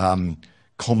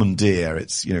 Commandeer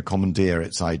its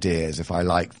ideas if I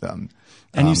like them.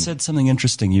 And you said something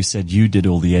interesting. You said you did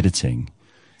all the editing.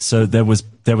 So there was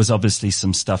obviously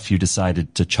some stuff you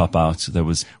decided to chop out. There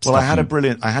was I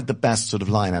had the best sort of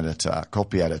line editor,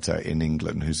 copy editor in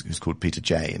England, who's called Peter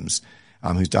James,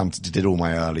 who's did all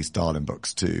my early Stalin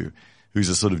books too, who's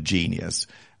a sort of genius.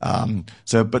 But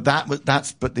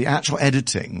the actual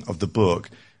editing of the book,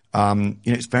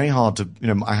 it's very hard to,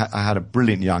 I had a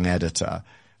brilliant young editor,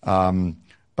 but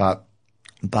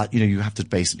you have to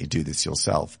basically do this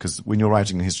yourself, because when you're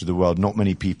writing the history of the world, not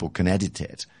many people can edit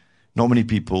it. Not many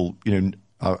people,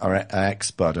 are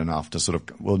expert enough to sort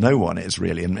of, no one is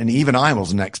really. And even I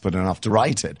wasn't expert enough to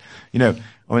write it.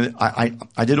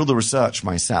 I did all the research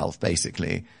myself,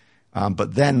 basically.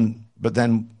 But then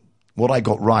what I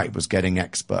got right was getting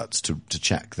experts to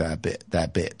check their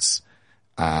bits,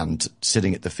 and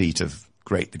sitting at the feet of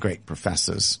the great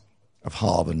professors of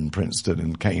Harvard and Princeton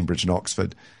and Cambridge and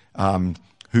Oxford,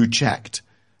 who checked,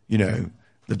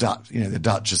 the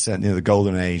Dutch ascent, the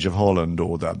golden age of Holland,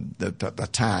 or the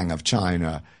Tang of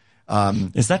China.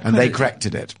 They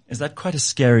corrected it. Is that quite a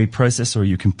scary process, or are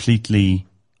you completely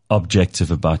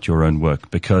objective about your own work?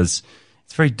 Because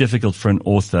it's very difficult for an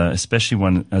author, especially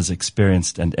one as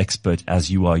experienced and expert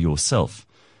as you are yourself,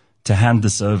 to hand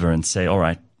this over and say, all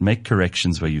right, make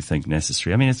corrections where you think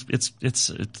necessary. I mean, it's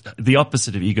the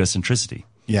opposite of egocentricity.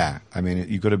 Yeah. I mean,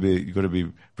 you've got to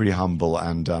be pretty humble,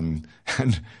 and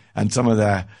some of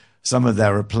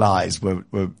their replies were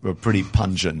pretty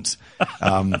pungent.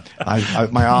 My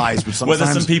eyes would sometimes. Were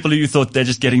there some people who you thought they're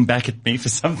just getting back at me for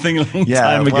something a long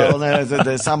time ago? Well,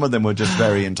 no, some of them were just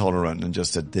very intolerant and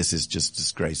just said, "This is just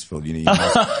disgraceful. You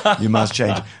must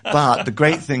change." But the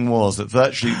great thing was that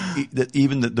virtually,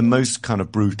 even the most kind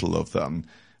of brutal of them,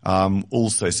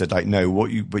 also said, like, no,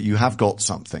 but you have got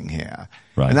something here.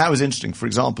 Right. And that was interesting. For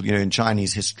example, in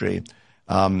Chinese history,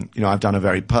 I've done a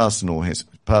very personal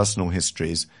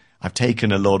histories. I've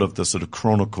taken a lot of the sort of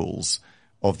chronicles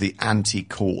of the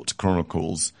anti-court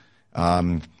chronicles,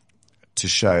 to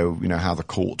show, how the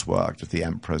court worked with the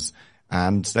emperors.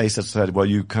 And they said, well,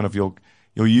 you're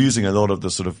using a lot of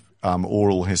the sort of,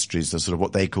 oral histories, the sort of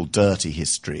what they call dirty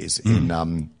histories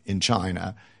in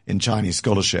China, in Chinese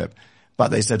scholarship. But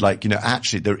they said, like,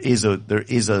 actually there is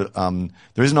an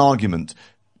argument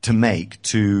to make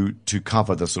to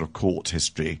cover the sort of court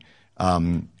history,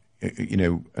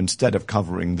 instead of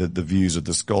covering the views of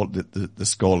the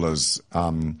scholars,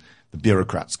 the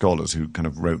bureaucrat scholars who kind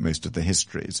of wrote most of the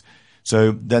histories.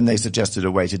 So then they suggested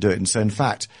a way to do it. And so in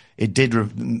fact,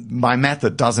 my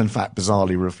method does in fact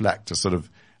bizarrely reflect a sort of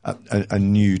a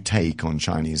new take on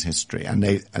Chinese history. And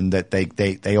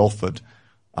they offered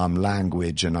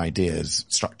language and ideas,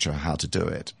 structure, how to do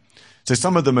it. So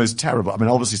some of the most terrible,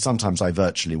 obviously sometimes I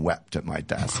virtually wept at my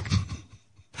desk.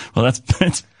 Well,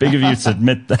 it's big of you to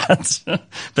admit that.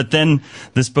 But then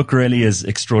this book really is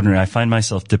extraordinary. I find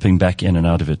myself dipping back in and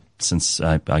out of it since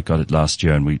I got it last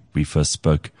year and we first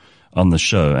spoke on the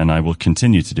show, and I will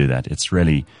continue to do that. It's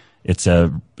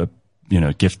a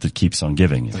gift that keeps on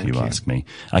giving, if you ask me.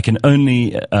 I can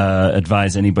only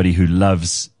advise anybody who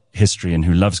loves history and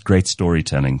who loves great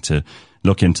storytelling to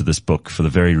look into this book for the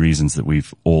very reasons that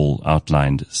we've all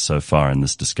outlined so far in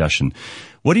this discussion.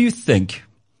 What do you think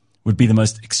would be the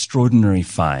most extraordinary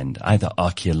find, either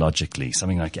archaeologically,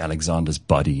 something like Alexander's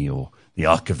body or the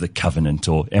Ark of the Covenant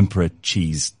or Emperor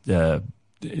Qi's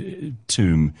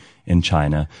tomb in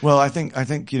China? Well, I think the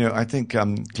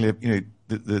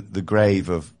grave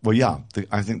of,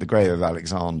 I think the grave of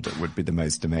Alexander would be the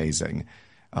most amazing.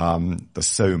 The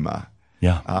Soma.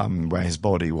 Yeah. Where his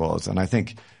body was. And I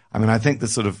think the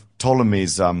sort of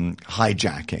Ptolemy's,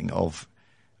 hijacking of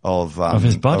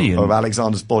his body of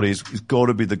Alexander's body has got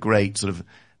to be the great sort of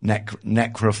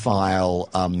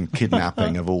necrophile,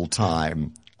 kidnapping of all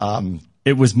time.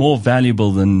 It was more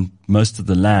valuable than most of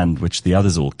the land, which the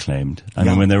others all claimed. I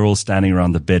mean, when they're all standing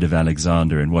around the bed of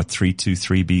Alexander in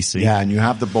 323 BC? Yeah, and you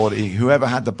have the body, whoever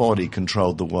had the body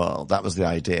controlled the world. That was the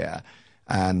idea.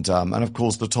 And of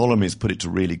course the Ptolemies put it to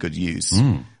really good use,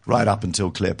 right up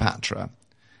until Cleopatra.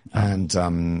 And,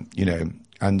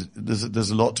 and there's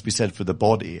a lot to be said for the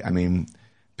body. I mean,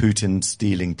 Putin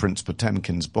stealing Prince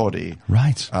Potemkin's body.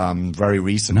 Right. Very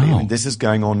recently. No. I mean, this is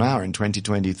going on now in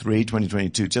 2023,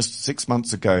 2022. Just 6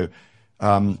 months ago,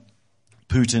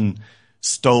 Putin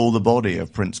stole the body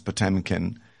of Prince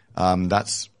Potemkin.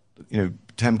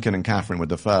 Potemkin and Catherine were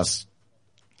the first.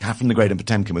 Catherine the Great and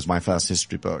Potemkin was my first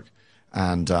history book.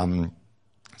 And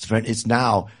it's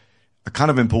now a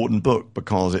kind of important book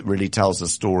because it really tells the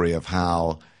story of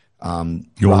how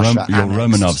your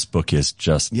Romanov's book is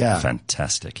just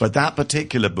fantastic. But that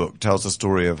particular book tells the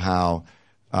story of how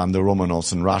the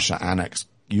Romanovs and Russia annexed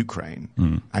Ukraine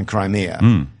and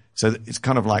Crimea. So it's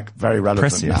kind of like very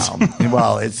relevant now.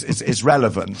 Well, it's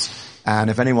relevant.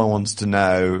 And if anyone wants to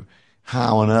know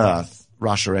how on earth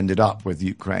Russia ended up with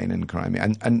Ukraine and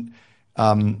Crimea and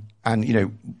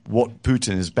what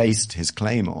Putin has based his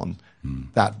claim on,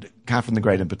 that Catherine the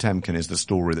Great and Potemkin is the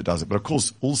story that does it. But of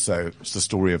course, also it's the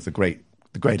story of the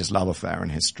greatest love affair in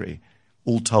history,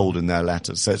 all told in their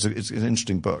letters. So it's an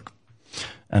interesting book.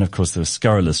 And of course, there were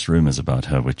scurrilous rumors about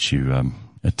her, which you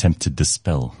attempt to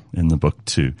dispel in the book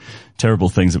too. Terrible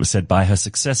things that were said by her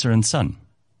successor and son.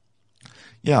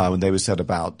 Yeah, and they were said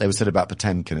about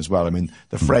Potemkin as well. I mean,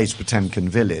 the phrase Potemkin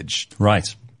village,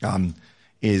 right,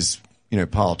 is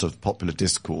part of popular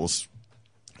discourse,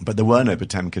 but there were no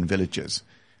Potemkin villages.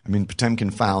 I mean,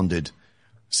 Potemkin founded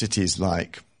cities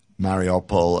like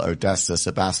Mariupol, Odessa,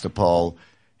 Sebastopol,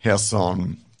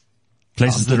 Kherson,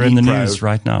 places that are in the news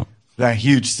right now. They're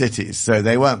huge cities, so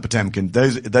they weren't Potemkin.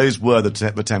 Those were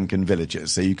the Potemkin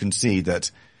villages. So you can see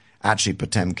that actually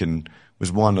Potemkin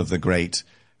was one of the great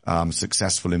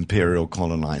successful imperial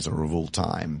colonizer of all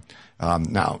time.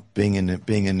 Now, being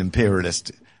an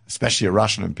imperialist, especially a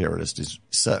Russian imperialist, is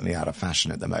certainly out of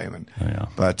fashion at the moment. Oh, yeah.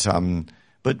 But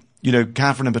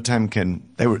Catherine and Potemkin,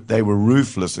 they were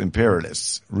ruthless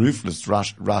imperialists, ruthless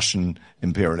Russian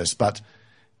imperialists, but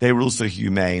they were also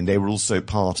humane. They were also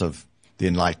part of the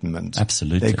Enlightenment.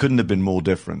 Absolutely. They couldn't have been more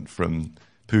different from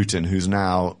Putin, who's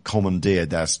now commandeered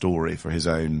their story for his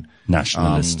own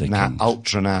nationalistic,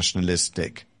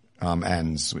 ultra-nationalistic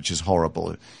ends, which is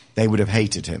horrible. They would have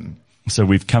hated him. So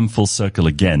we've come full circle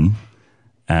again,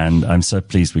 and I'm so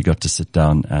pleased we got to sit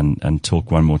down and talk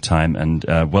one more time. And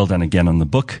well done again on the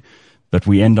book, but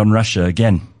we end on Russia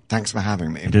again. Thanks for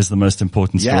having me. It is the most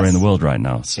important story in the world right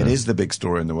now. So. It is the big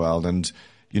story in the world, and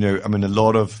I mean, a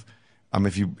lot of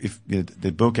if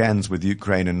the book ends with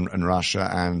Ukraine and Russia,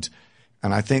 and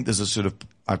I think there's a sort of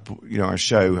I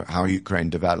show how Ukraine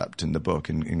developed in the book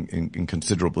in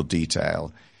considerable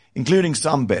detail, including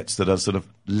some bits that are sort of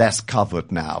less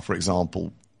covered now. For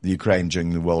example, the Ukraine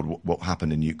during what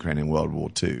happened in Ukraine in World War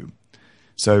II.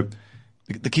 So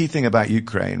the key thing about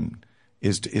Ukraine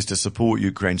is to support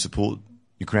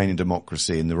Ukrainian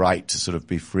democracy and the right to sort of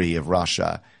be free of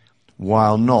Russia,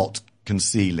 while not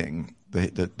concealing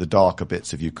the darker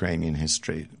bits of Ukrainian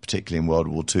history, particularly in World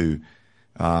War II,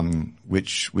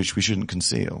 which we shouldn't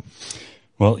conceal.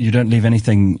 Well, you don't leave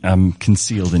anything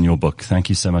concealed in your book. Thank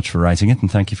you so much for writing it,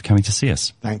 and thank you for coming to see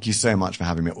us. Thank you so much for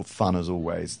having me. It was fun as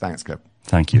always. Thanks, Cliff.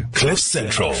 Thank you.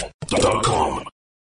 CliffCentral.com